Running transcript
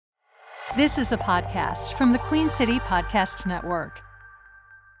This is a podcast from the Queen City Podcast Network.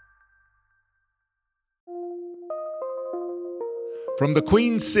 From the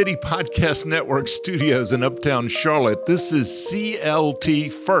Queen City Podcast Network studios in Uptown Charlotte, this is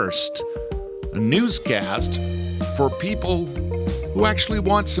CLT First, a newscast for people who actually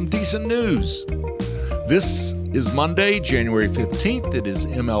want some decent news. This is Monday, January 15th. It is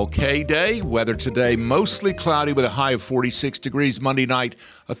MLK Day. Weather today, mostly cloudy with a high of 46 degrees. Monday night,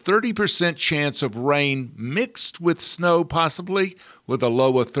 a 30% chance of rain mixed with snow, possibly, with a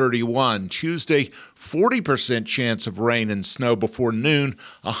low of 31. Tuesday, 40% chance of rain and snow before noon,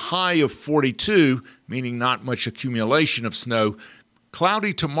 a high of 42, meaning not much accumulation of snow.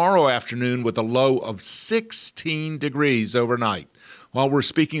 Cloudy tomorrow afternoon with a low of 16 degrees overnight. While we're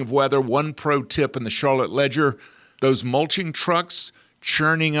speaking of weather, one pro tip in the Charlotte Ledger, those mulching trucks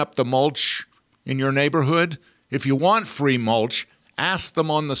churning up the mulch in your neighborhood, if you want free mulch, ask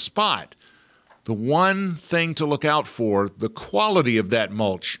them on the spot. The one thing to look out for, the quality of that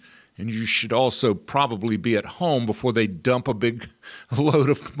mulch. And you should also probably be at home before they dump a big load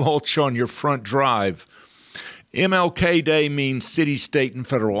of mulch on your front drive. MLK Day means city, state, and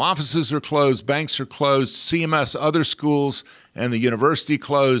federal offices are closed, banks are closed, CMS, other schools, and the university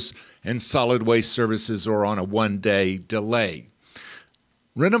closed, and solid waste services are on a one-day delay.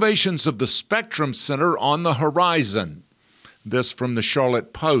 Renovations of the Spectrum Center on the horizon. This from the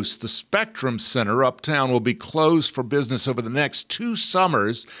Charlotte Post. The Spectrum Center Uptown will be closed for business over the next 2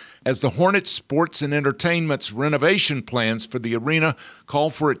 summers as the Hornet Sports and Entertainment's renovation plans for the arena call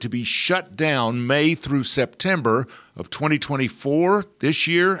for it to be shut down May through September of 2024 this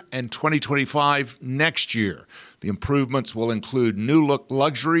year and 2025 next year. The improvements will include new-look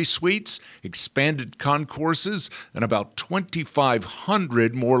luxury suites, expanded concourses, and about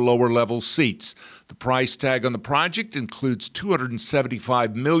 2,500 more lower-level seats. The price tag on the project includes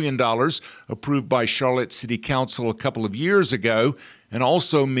 $275 million approved by Charlotte City Council a couple of years ago and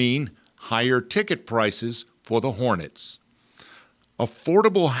also mean higher ticket prices for the Hornets.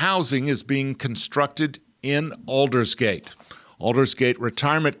 Affordable housing is being constructed in Aldersgate. Aldersgate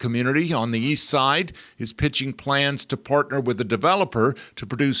Retirement Community on the east side is pitching plans to partner with a developer to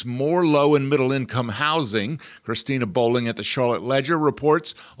produce more low- and middle-income housing. Christina Bowling at the Charlotte Ledger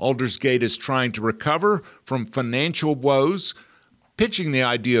reports Aldersgate is trying to recover from financial woes, pitching the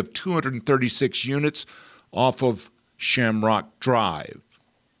idea of 236 units off of Shamrock Drive.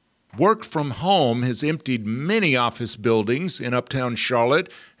 Work from home has emptied many office buildings in Uptown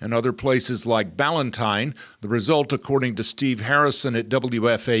Charlotte and other places like Ballantyne. The result, according to Steve Harrison at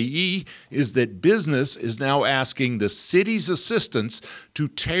WFAE, is that business is now asking the city's assistance to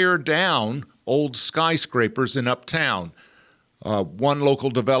tear down old skyscrapers in Uptown. One local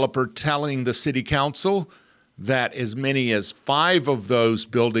developer telling the city council that as many as 5 of those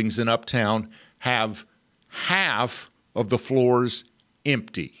buildings in Uptown have half of the floors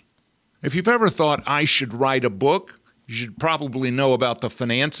empty. If you've ever thought I should write a book, you should probably know about the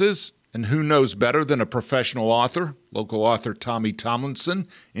finances, and who knows better than a professional author? Local author Tommy Tomlinson,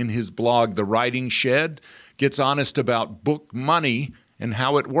 in his blog The Writing Shed, gets honest about book money and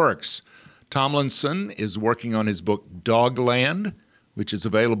how it works. Tomlinson is working on his book Dogland, which is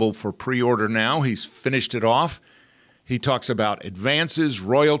available for pre-order now. He's finished it off. He talks about advances,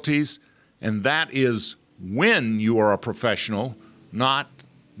 royalties, and that is when you are a professional, not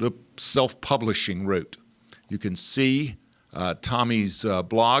the self-publishing route. You can see Tommy's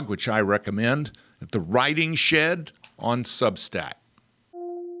blog, which I recommend, at The Writing Shed on Substack.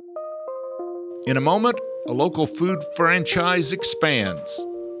 In a moment, a local food franchise expands.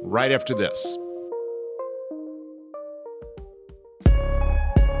 Right after this.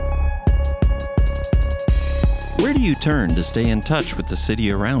 Where do you turn to stay in touch with the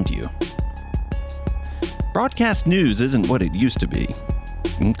city around you? Broadcast news isn't what it used to be.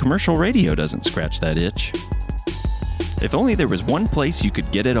 And commercial radio doesn't scratch that itch. If only there was one place you could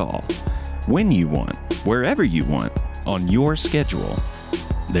get it all, when you want, wherever you want, on your schedule.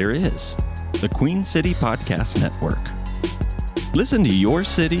 There is. The Queen City Podcast Network. Listen to your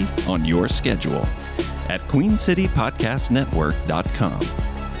city on your schedule at queencitypodcastnetwork.com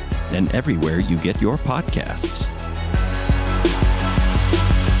and everywhere you get your podcasts.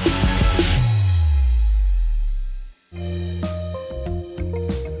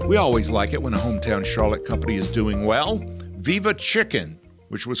 We always like it when a hometown Charlotte company is doing well. Viva Chicken,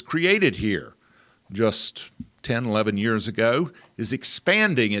 which was created here just 10, 11 years ago, is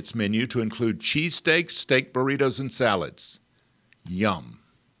expanding its menu to include cheesesteaks, steak burritos, and salads. Yum.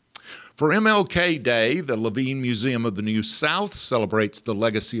 For MLK Day, the Levine Museum of the New South celebrates the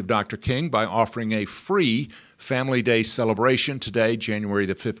legacy of Dr. King by offering a free Family Day celebration today, January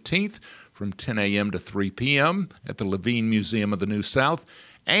the 15th, from 10 a.m. to 3 p.m. at the Levine Museum of the New South.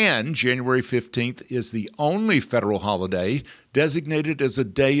 And January 15th is the only federal holiday designated as a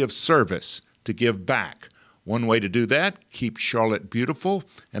day of service to give back. One way to do that, Keep Charlotte Beautiful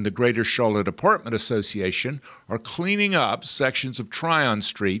and the Greater Charlotte Apartment Association are cleaning up sections of Tryon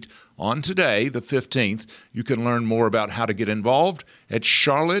Street on today, the 15th. You can learn more about how to get involved at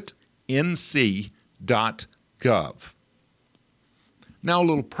charlottenc.gov. Now a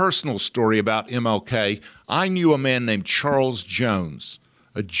little personal story about MLK. I knew a man named Charles Jones,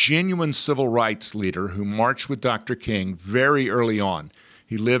 a genuine civil rights leader who marched with Dr. King very early on.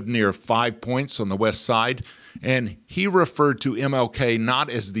 He lived near 5 Points on the west side, and he referred to MLK not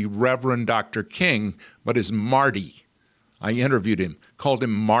as the Reverend Dr. King, but as Marty. I interviewed him, called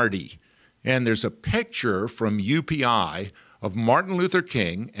him Marty. And there's a picture from UPI of Martin Luther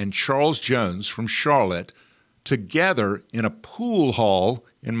King and Charles Jones from Charlotte together in a pool hall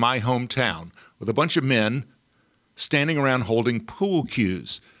in my hometown with a bunch of men standing around holding pool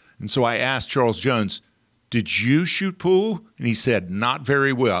cues. And so I asked Charles Jones, "Did you shoot pool?" And he said, "Not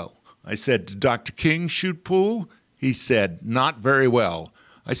very well." I said, "Did Dr. King shoot pool?" He said, "Not very well."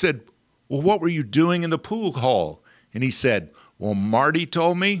 I said, "Well, what were you doing in the pool hall?" And he said, "Well, Marty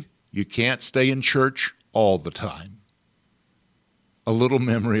told me you can't stay in church all the time." A little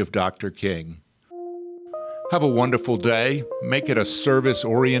memory of Dr. King. Have a wonderful day. Make it a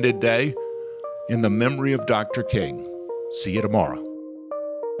service-oriented day in the memory of Dr. King. See you tomorrow.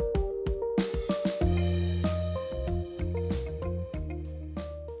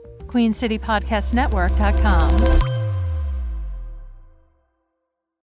 QueenCityPodcastNetwork.com.